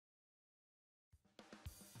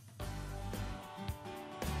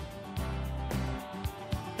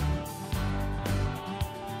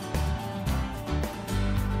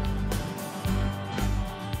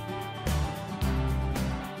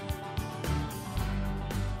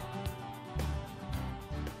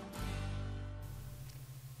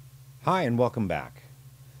Hi and welcome back.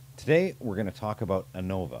 Today we're going to talk about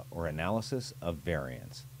Anova, or analysis of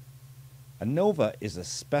variance. Anova is a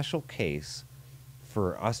special case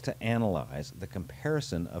for us to analyze the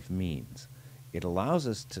comparison of means. It allows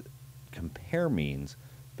us to compare means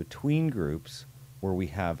between groups where we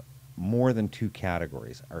have more than two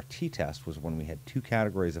categories. Our t-test was when we had two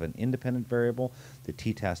categories of an independent variable. The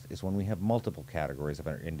t-test is when we have multiple categories of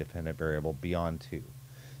an independent variable beyond two.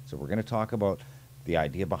 So we're going to talk about the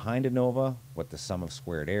idea behind ANOVA, what the sum of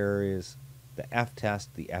squared error is, the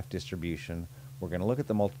f-test, the f-distribution. We're going to look at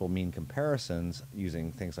the multiple mean comparisons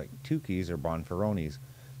using things like Tukey's or Bonferroni's,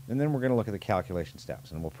 and then we're going to look at the calculation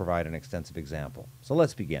steps, and we'll provide an extensive example. So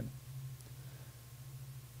let's begin.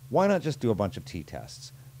 Why not just do a bunch of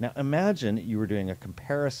t-tests? Now imagine you were doing a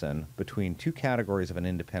comparison between two categories of an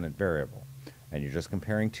independent variable, and you're just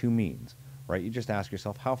comparing two means, right? You just ask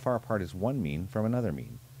yourself, how far apart is one mean from another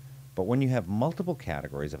mean? But when you have multiple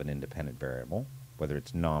categories of an independent variable, whether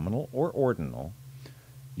it's nominal or ordinal,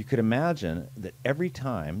 you could imagine that every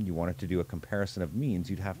time you wanted to do a comparison of means,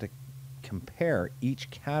 you'd have to compare each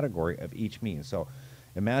category of each mean. So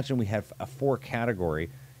imagine we have a four-category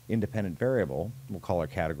independent variable. We'll call our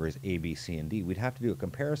categories A, B, C, and D. We'd have to do a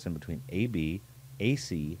comparison between AB,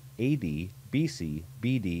 AC, AD, BC,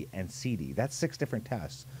 BD, and CD. That's 6 different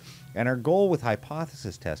tests. And our goal with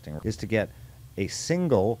hypothesis testing is to get a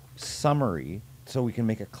single summary so we can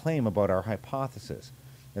make a claim about our hypothesis.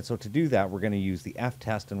 And so to do that, we're going to use the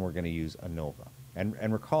f-test and we're going to use ANOVA.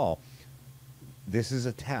 And recall, this is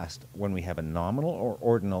a test when we have a nominal or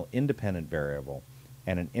ordinal independent variable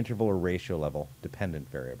and an interval or ratio level dependent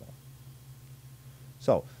variable.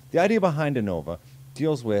 So the idea behind ANOVA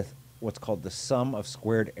deals with what's called the sum of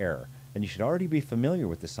squared error. And you should already be familiar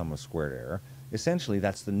with the sum of squared error. Essentially,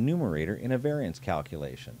 that's the numerator in a variance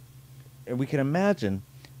calculation. And we can imagine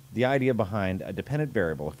the idea behind a dependent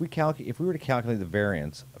variable. If we were to calculate the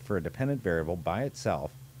variance for a dependent variable by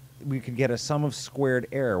itself, we could get a sum of squared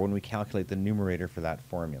error when we calculate the numerator for that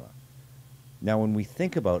formula. Now, when we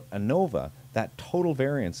think about ANOVA, that total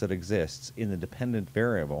variance that exists in the dependent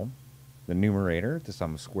variable, the numerator, the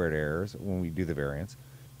sum of squared errors when we do the variance,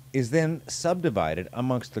 is then subdivided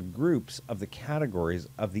amongst the groups of the categories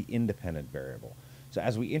of the independent variable. So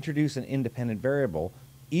as we introduce an independent variable,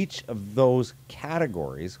 each of those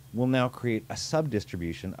categories will now create a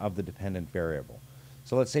subdistribution of the dependent variable.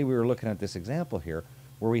 So let's say we were looking at this example here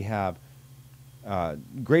where we have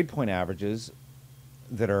grade point averages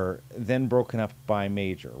that are then broken up by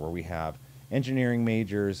major, where we have engineering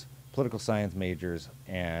majors, political science majors,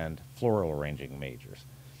 and floral arranging majors.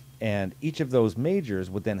 And each of those majors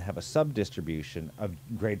would then have a subdistribution of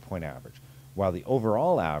grade point average. While the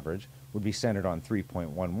overall average would be centered on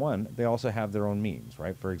 3.11, they also have their own means,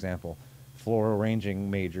 right? For example, floral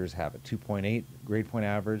arranging majors have a 2.8 grade point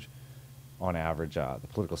average. On average, the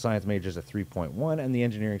political science majors a 3.1, and the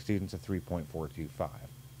engineering students a 3.425.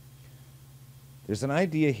 There's an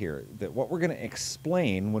idea here that what we're going to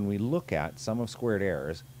explain when we look at sum of squared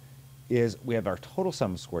errors is we have our total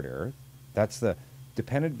sum of squared error. That's the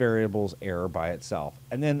dependent variable's error by itself.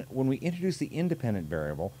 And then when we introduce the independent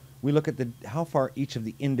variable, we look at how far each of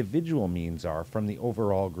the individual means are from the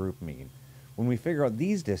overall group mean. When we figure out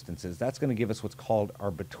these distances, that's going to give us what's called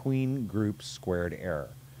our between group squared error.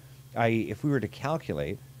 I.e., if we were to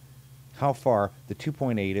calculate how far the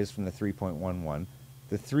 2.8 is from the 3.11,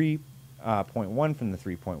 the 3.1 from the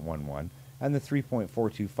 3.11, and the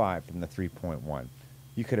 3.425 from the 3.1,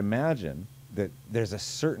 you could imagine that there's a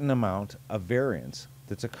certain amount of variance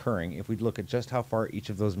that's occurring if we look at just how far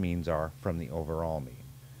each of those means are from the overall mean.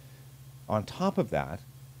 On top of that,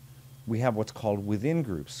 we have what's called within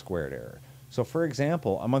group squared error. So for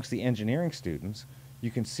example, amongst the engineering students,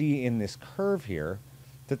 you can see in this curve here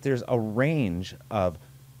that there's a range of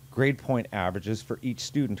grade point averages for each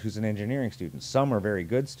student who's an engineering student. Some are very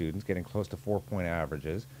good students, getting close to 4-point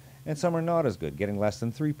averages, and some are not as good, getting less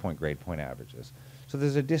than 3-point grade point averages. So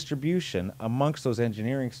there's a distribution amongst those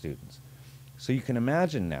engineering students. So you can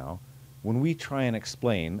imagine now, when we try and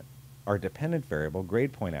explain our dependent variable,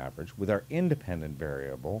 grade point average, with our independent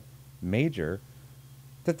variable, major,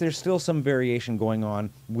 that there's still some variation going on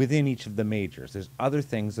within each of the majors. There's other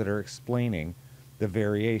things that are explaining the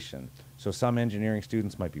variation. So some engineering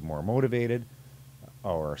students might be more motivated,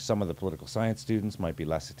 or some of the political science students might be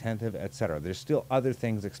less attentive, etc. There's still other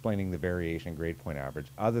things explaining the variation in grade point average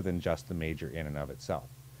other than just the major in and of itself.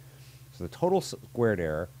 So the total squared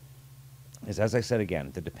error is, as I said again,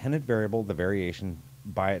 the dependent variable, the variation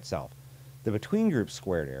by itself. The between group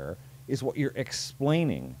squared error is what you're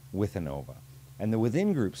explaining with ANOVA. And the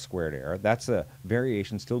within group squared error, that's a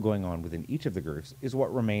variation still going on within each of the groups, is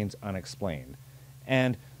what remains unexplained.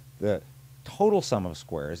 And the total sum of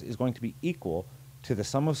squares is going to be equal to the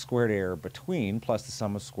sum of squared error between plus the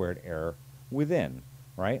sum of squared error within,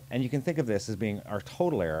 right? And you can think of this as being our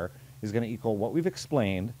total error is going to equal what we've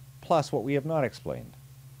explained plus what we have not explained.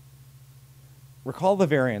 Recall the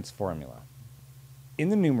variance formula. In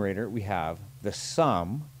the numerator, we have the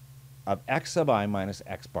sum of x sub I minus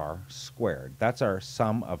x bar squared. That's our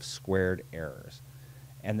sum of squared errors.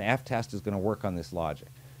 And the f-test is going to work on this logic.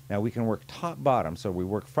 Now, we can work top-bottom, so we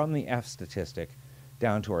work from the f statistic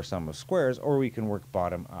down to our sum of squares, or we can work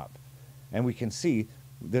bottom-up. And we can see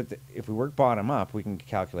that if we work bottom-up, we can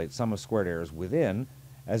calculate sum of squared errors within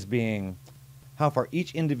as being how far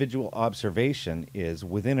each individual observation is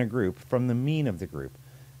within a group from the mean of the group.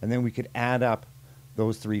 And then we could add up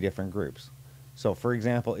those three different groups. So, for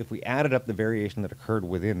example, if we added up the variation that occurred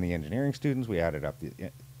within the engineering students, we added up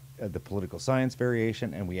the political science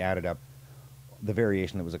variation, and we added up the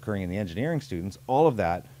variation that was occurring in the engineering students, all of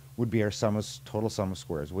that would be our total sum of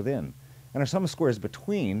squares within. And our sum of squares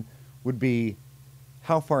between would be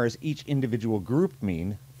how far is each individual group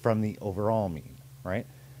mean from the overall mean, right?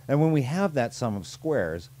 And when we have that sum of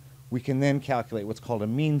squares, we can then calculate what's called a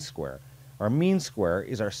mean square. Our mean square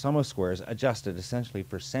is our sum of squares adjusted essentially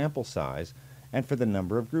for sample size and for the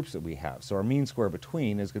number of groups that we have. So our mean square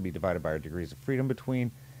between is going to be divided by our degrees of freedom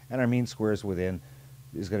between, and our mean squares within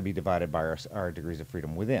is going to be divided by our degrees of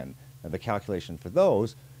freedom within. Now, the calculation for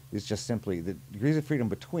those is just simply the degrees of freedom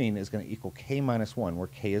between is going to equal k minus 1, where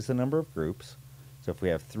k is the number of groups. So if we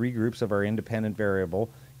have 3 groups of our independent variable,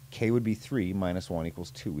 k would be 3 minus 1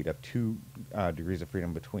 equals 2. We'd have 2 degrees of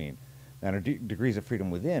freedom between. And our degrees of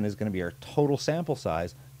freedom within is going to be our total sample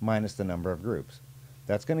size minus the number of groups.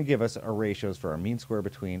 That's going to give us our ratios for our mean square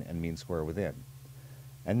between and mean square within.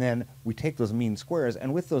 And then we take those mean squares,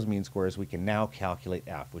 and with those mean squares, we can now calculate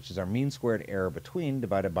f, which is our mean squared error between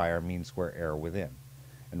divided by our mean square error within.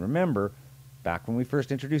 And remember, back when we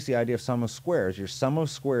first introduced the idea of sum of squares, your sum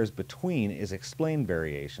of squares between is explained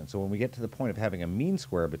variation. So when we get to the point of having a mean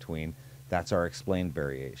square between, that's our explained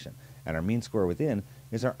variation. And our mean square within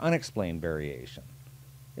is our unexplained variation.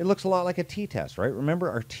 It looks a lot like a t-test, right? Remember,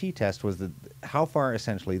 our t-test was how far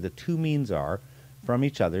essentially the two means are from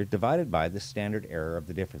each other divided by the standard error of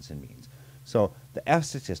the difference in means. So the f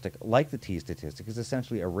statistic, like the t statistic, is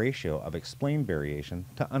essentially a ratio of explained variation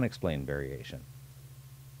to unexplained variation.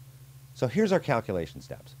 So here's our calculation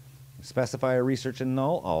steps. Specify our research in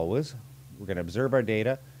null always. We're going to observe our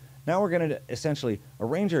data. Now we're going to essentially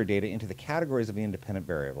arrange our data into the categories of the independent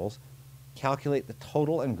variables, calculate the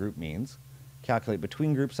total and group means, calculate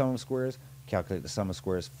between group sum of squares, calculate the sum of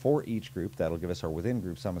squares for each group. That'll give us our within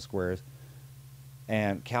group sum of squares,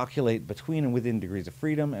 and calculate between and within degrees of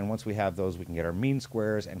freedom. And once we have those, we can get our mean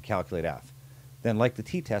squares and calculate f. Then, like the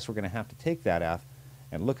t-test, we're going to have to take that f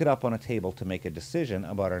and look it up on a table to make a decision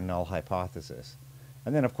about our null hypothesis.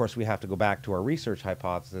 And then, of course, we have to go back to our research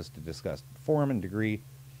hypothesis to discuss form and degree.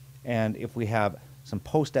 And if we have some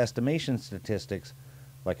post-estimation statistics,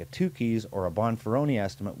 like a Tukey's or a Bonferroni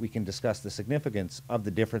estimate, we can discuss the significance of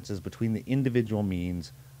the differences between the individual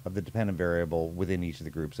means of the dependent variable within each of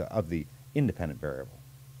the groups of the independent variable.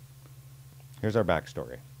 Here's our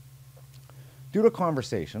backstory. Due to a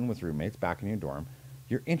conversation with roommates back in your dorm,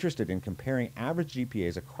 you're interested in comparing average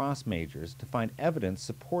GPAs across majors to find evidence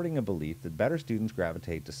supporting a belief that better students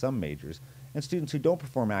gravitate to some majors and students who don't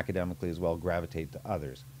perform academically as well gravitate to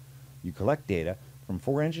others. You collect data from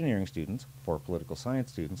 4 engineering students, 4 political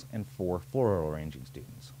science students, and 4 floral arranging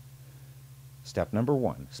students. Step number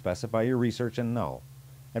 1, specify your research in null.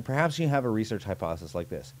 And perhaps you have a research hypothesis like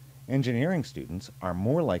this. Engineering students are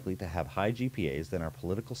more likely to have high GPAs than our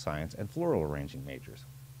political science and floral arranging majors.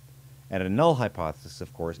 And a null hypothesis,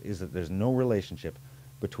 of course, is that there's no relationship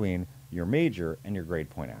between your major and your grade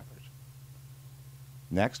point average.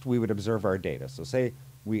 Next, we would observe our data. So say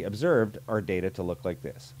we observed our data to look like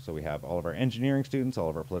this. So we have all of our engineering students, all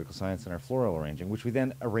of our political science, and our floral arranging, which we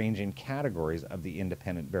then arrange in categories of the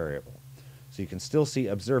independent variable. So you can still see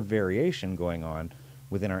observed variation going on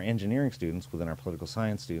within our engineering students, within our political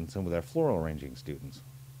science students, and with our floral arranging students.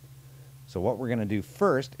 So what we're going to do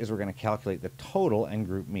first is we're going to calculate the total and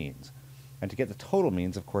group means. And to get the total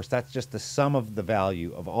means, of course, that's just the sum of the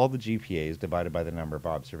value of all the GPAs divided by the number of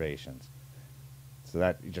observations. So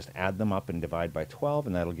that you just add them up and divide by 12,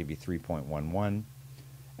 and that'll give you 3.11.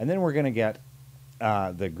 And then we're going to get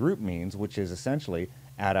the group means, which is essentially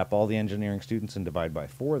add up all the engineering students and divide by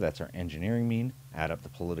 4. That's our engineering mean. Add up the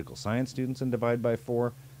political science students and divide by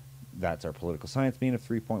 4. That's our political science mean of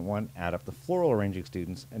 3.1. Add up the floral arranging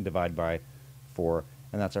students and divide by 4.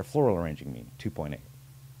 And that's our floral arranging mean, 2.8.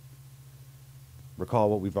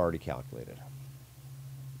 Recall what we've already calculated.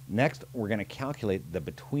 Next, we're going to calculate the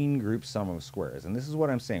between group sum of squares. And this is what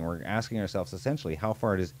I'm saying. We're asking ourselves essentially, how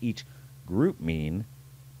far does each group mean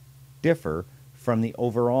differ from the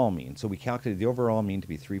overall mean? So we calculated the overall mean to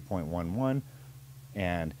be 3.11,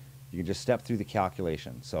 and you can just step through the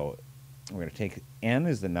calculation. So we're going to take n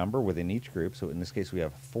as the number within each group. So in this case, we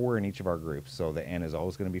have 4 in each of our groups, so the n is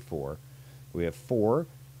always going to be 4. We have 4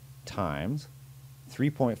 times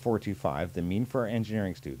 3.425, the mean for our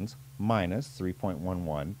engineering students, minus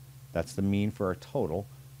 3.11, that's the mean for our total,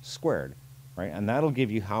 squared, right? And that'll give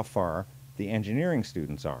you how far the engineering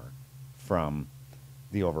students are from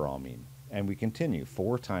the overall mean. And we continue,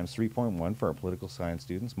 4 times 3.1 for our political science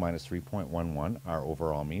students, minus 3.11, our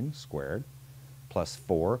overall mean, squared, plus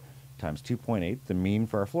 4 times 2.8, the mean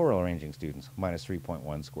for our floral arranging students, minus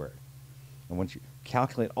 3.1 squared. And once you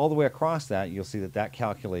calculate all the way across that, you'll see that that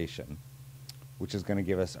calculation, which is going to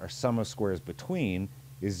give us our sum of squares between,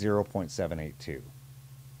 is 0.782.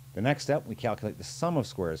 The next step, we calculate the sum of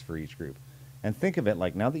squares for each group. And think of it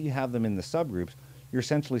like, now that you have them in the subgroups, you're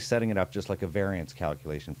essentially setting it up just like a variance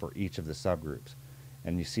calculation for each of the subgroups.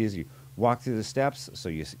 And you see as you walk through the steps, so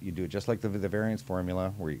you do it just like the variance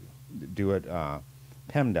formula, where you do it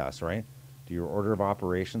PEMDAS, right? Do your order of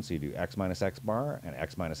operations, so you do x minus x bar and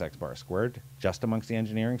x minus x bar squared just amongst the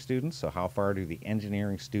engineering students. So how far do the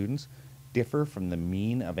engineering students differ from the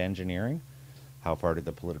mean of engineering? How far do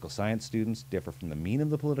the political science students differ from the mean of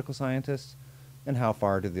the political scientists? And how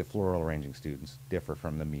far do the floral arranging students differ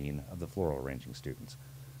from the mean of the floral arranging students?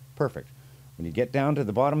 Perfect. When you get down to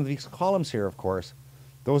the bottom of these columns here, of course,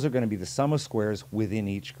 those are going to be the sum of squares within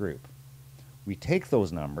each group. We take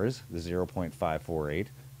those numbers, the 0.548,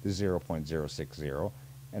 the 0.060,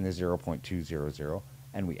 and the 0.200,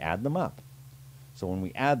 and we add them up. So when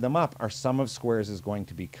we add them up, our sum of squares is going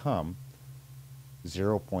to become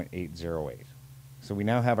 0.808. So we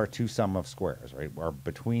now have our two sum of squares, right? Our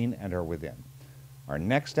between and our within. Our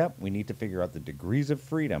next step, we need to figure out the degrees of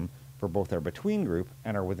freedom for both our between group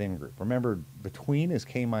and our within group. Remember, between is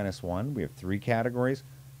k minus 1. We have 3 categories.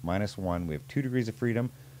 Minus 1, we have 2 degrees of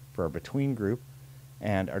freedom for our between group.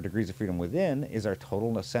 And our degrees of freedom within is our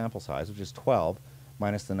total sample size, which is 12,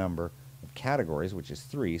 minus the number of categories, which is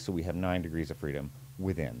 3. So we have 9 degrees of freedom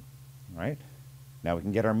within. All right? Now we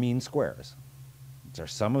can get our mean squares. It's our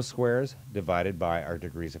sum of squares divided by our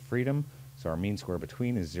degrees of freedom. So our mean square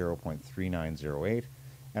between is 0.3908,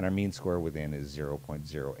 and our mean square within is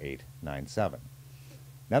 0.0897.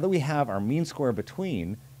 Now that we have our mean square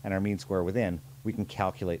between and our mean square within, we can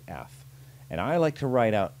calculate f. And I like to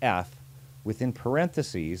write out f within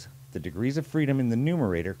parentheses, the degrees of freedom in the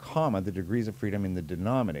numerator, comma, the degrees of freedom in the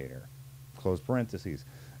denominator, close parentheses.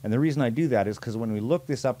 And the reason I do that is because when we look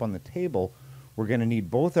this up on the table, we're going to need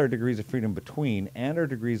both our degrees of freedom between and our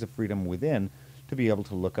degrees of freedom within to be able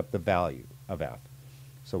to look up the value of f.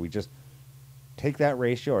 So we just take that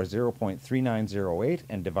ratio, our 0.3908,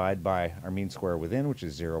 and divide by our mean square within, which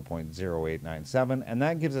is 0.0897, and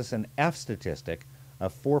that gives us an f statistic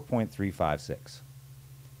of 4.356.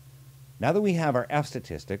 Now that we have our f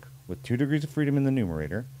statistic with 2 degrees of freedom in the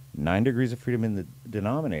numerator, 9 degrees of freedom in the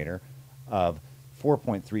denominator of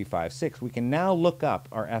 4.356, we can now look up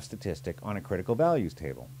our f statistic on a critical values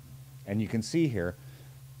table. And you can see here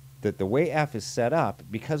that the way f is set up,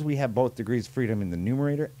 because we have both degrees of freedom in the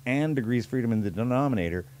numerator and degrees of freedom in the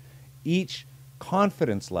denominator, each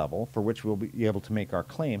confidence level for which we'll be able to make our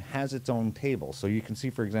claim has its own table. So you can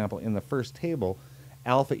see, for example, in the first table,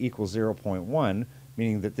 alpha equals 0.1,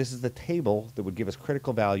 meaning that this is the table that would give us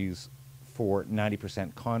critical values for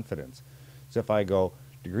 90% confidence. So if I go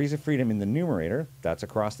degrees of freedom in the numerator, that's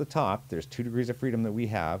across the top, there's 2 degrees of freedom that we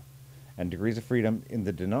have, and degrees of freedom in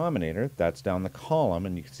the denominator, that's down the column,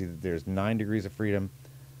 and you can see that there's 9 degrees of freedom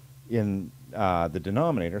in the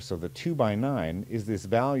denominator, so the 2 by 9 is this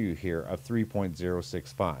value here of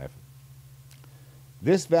 3.065.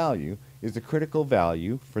 This value is the critical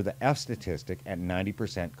value for the f statistic at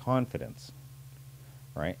 90% confidence,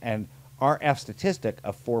 right? And our f statistic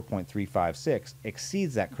of 4.356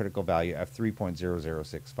 exceeds that critical value of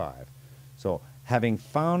 3.0065. So having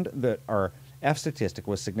found that our f statistic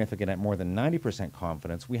was significant at more than 90%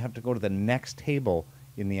 confidence, we have to go to the next table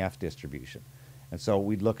in the f distribution. And so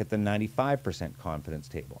we'd look at the 95% confidence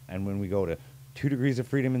table. And when we go to 2 degrees of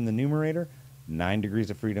freedom in the numerator, 9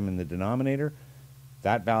 degrees of freedom in the denominator,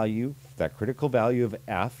 that value, that critical value of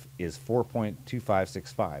f is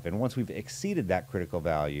 4.2565. And once we've exceeded that critical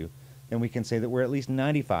value, then we can say that we're at least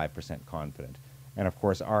 95% confident. And of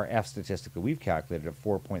course, our f statistic that we've calculated of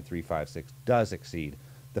 4.356 does exceed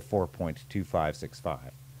the 4.2565.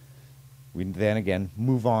 We then again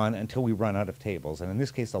move on until we run out of tables. And in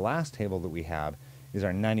this case, the last table that we have is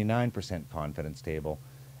our 99% confidence table.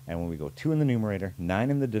 And when we go 2 in the numerator, 9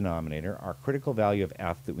 in the denominator, our critical value of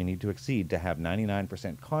f that we need to exceed to have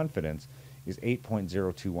 99% confidence is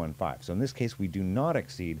 8.0215. So in this case, we do not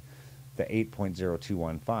exceed the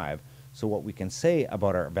 8.0215. So what we can say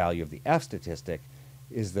about our value of the f statistic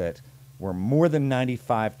is that we're more than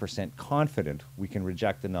 95% confident we can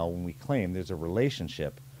reject the null when we claim there's a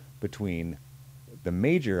relationship between the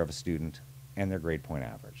major of a student and their grade point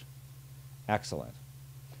average. Excellent.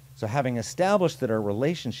 So having established that our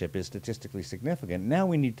relationship is statistically significant, now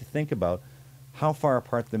we need to think about how far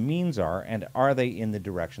apart the means are and are they in the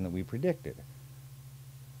direction that we predicted.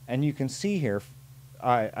 And you can see here,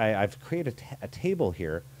 I've created a table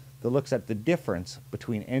here that looks at the difference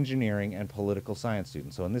between engineering and political science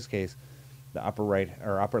students. So in this case, the upper right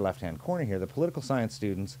or upper left-hand corner here, the political science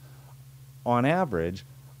students on average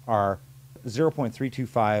are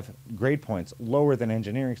 0.325 grade points lower than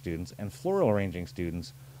engineering students, and floral arranging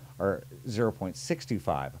students are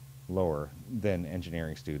 0.625 lower than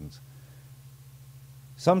engineering students.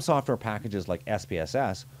 Some software packages like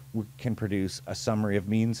SPSS can produce a summary of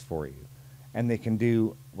means for you, and they can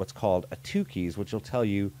do what's called a 2 keys, which will tell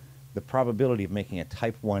you the probability of making a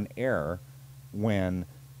type 1 error when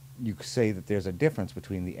you say that there's a difference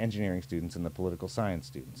between the engineering students and the political science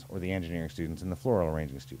students, or the engineering students and the floral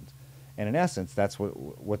arranging students. And in essence, that's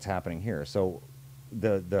what's happening here. So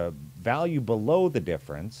the value below the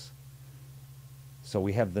difference, so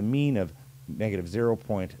we have the mean of negative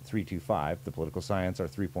 0.325, the political science are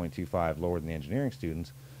 3.25 lower than the engineering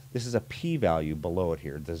students. This is a p-value below it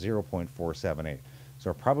here, the 0.478. So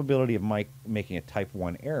our probability of making a type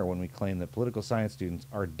 1 error when we claim that political science students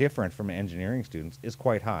are different from engineering students is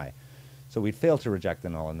quite high. So we'd fail to reject the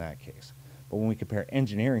null in that case. But when we compare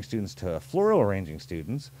engineering students to floral arranging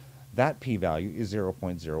students, that p-value is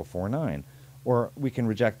 0.049. Or we can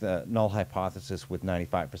reject the null hypothesis with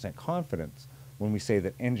 95% confidence when we say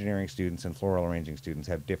that engineering students and floral arranging students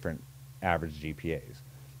have different average GPAs.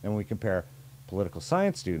 And when we compare political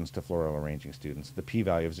science students to floral arranging students, the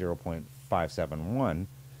p-value of 0.571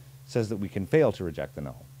 says that we can fail to reject the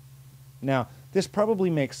null. Now, this probably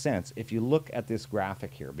makes sense if you look at this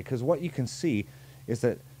graphic here, because what you can see is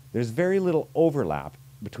that there's very little overlap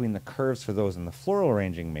between the curves for those in the floral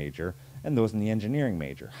arranging major and those in the engineering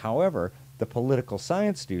major. However, the political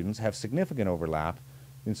science students have significant overlap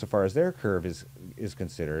insofar as their curve is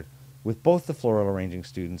considered with both the floral arranging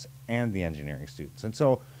students and the engineering students. And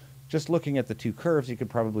so just looking at the 2 curves, you could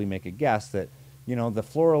probably make a guess that, you know, the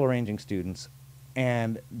floral arranging students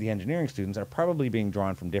and the engineering students are probably being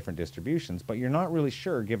drawn from different distributions, but you're not really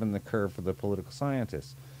sure given the curve for the political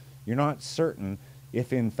scientists. You're not certain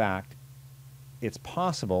if, in fact, it's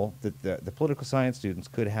possible that the political science students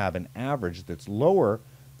could have an average that's lower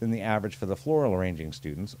than the average for the floral arranging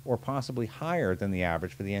students, or possibly higher than the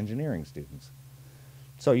average for the engineering students.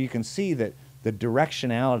 So you can see that the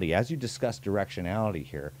directionality, as you discuss directionality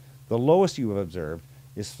here, the lowest you have observed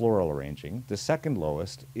is floral arranging, the second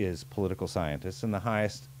lowest is political scientists, and the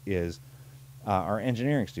highest is our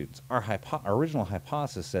engineering students. Our original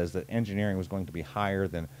hypothesis says that engineering was going to be higher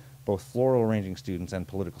than both floral arranging students and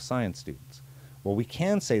political science students. Well, we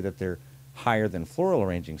can say that they're higher than floral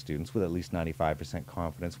arranging students with at least 95%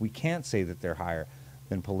 confidence. We can't say that they're higher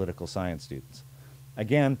than political science students.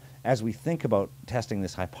 Again, as we think about testing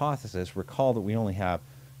this hypothesis, recall that we only have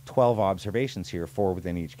 12 observations here, 4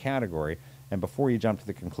 within each category, and before you jump to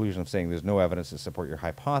the conclusion of saying there's no evidence to support your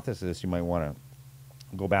hypothesis, you might want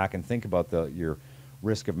to go back and think about your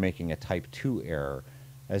risk of making a type 2 error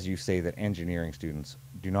as you say that engineering students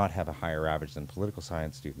do not have a higher average than political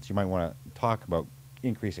science students. You might want to talk about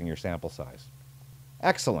increasing your sample size.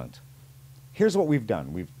 Excellent. Here's what we've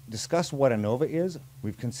done. We've discussed what ANOVA is.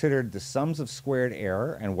 We've considered the sums of squared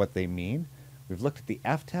error and what they mean. We've looked at the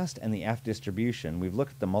F-test and the F-distribution. We've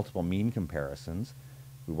looked at the multiple mean comparisons.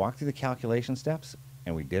 We walked through the calculation steps,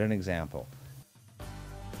 and we did an example.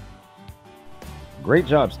 Great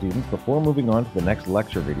job, students. Before moving on to the next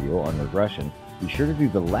lecture video on regression, be sure to do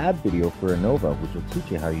the lab video for ANOVA, which will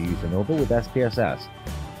teach you how you use ANOVA with SPSS.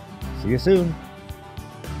 See you soon.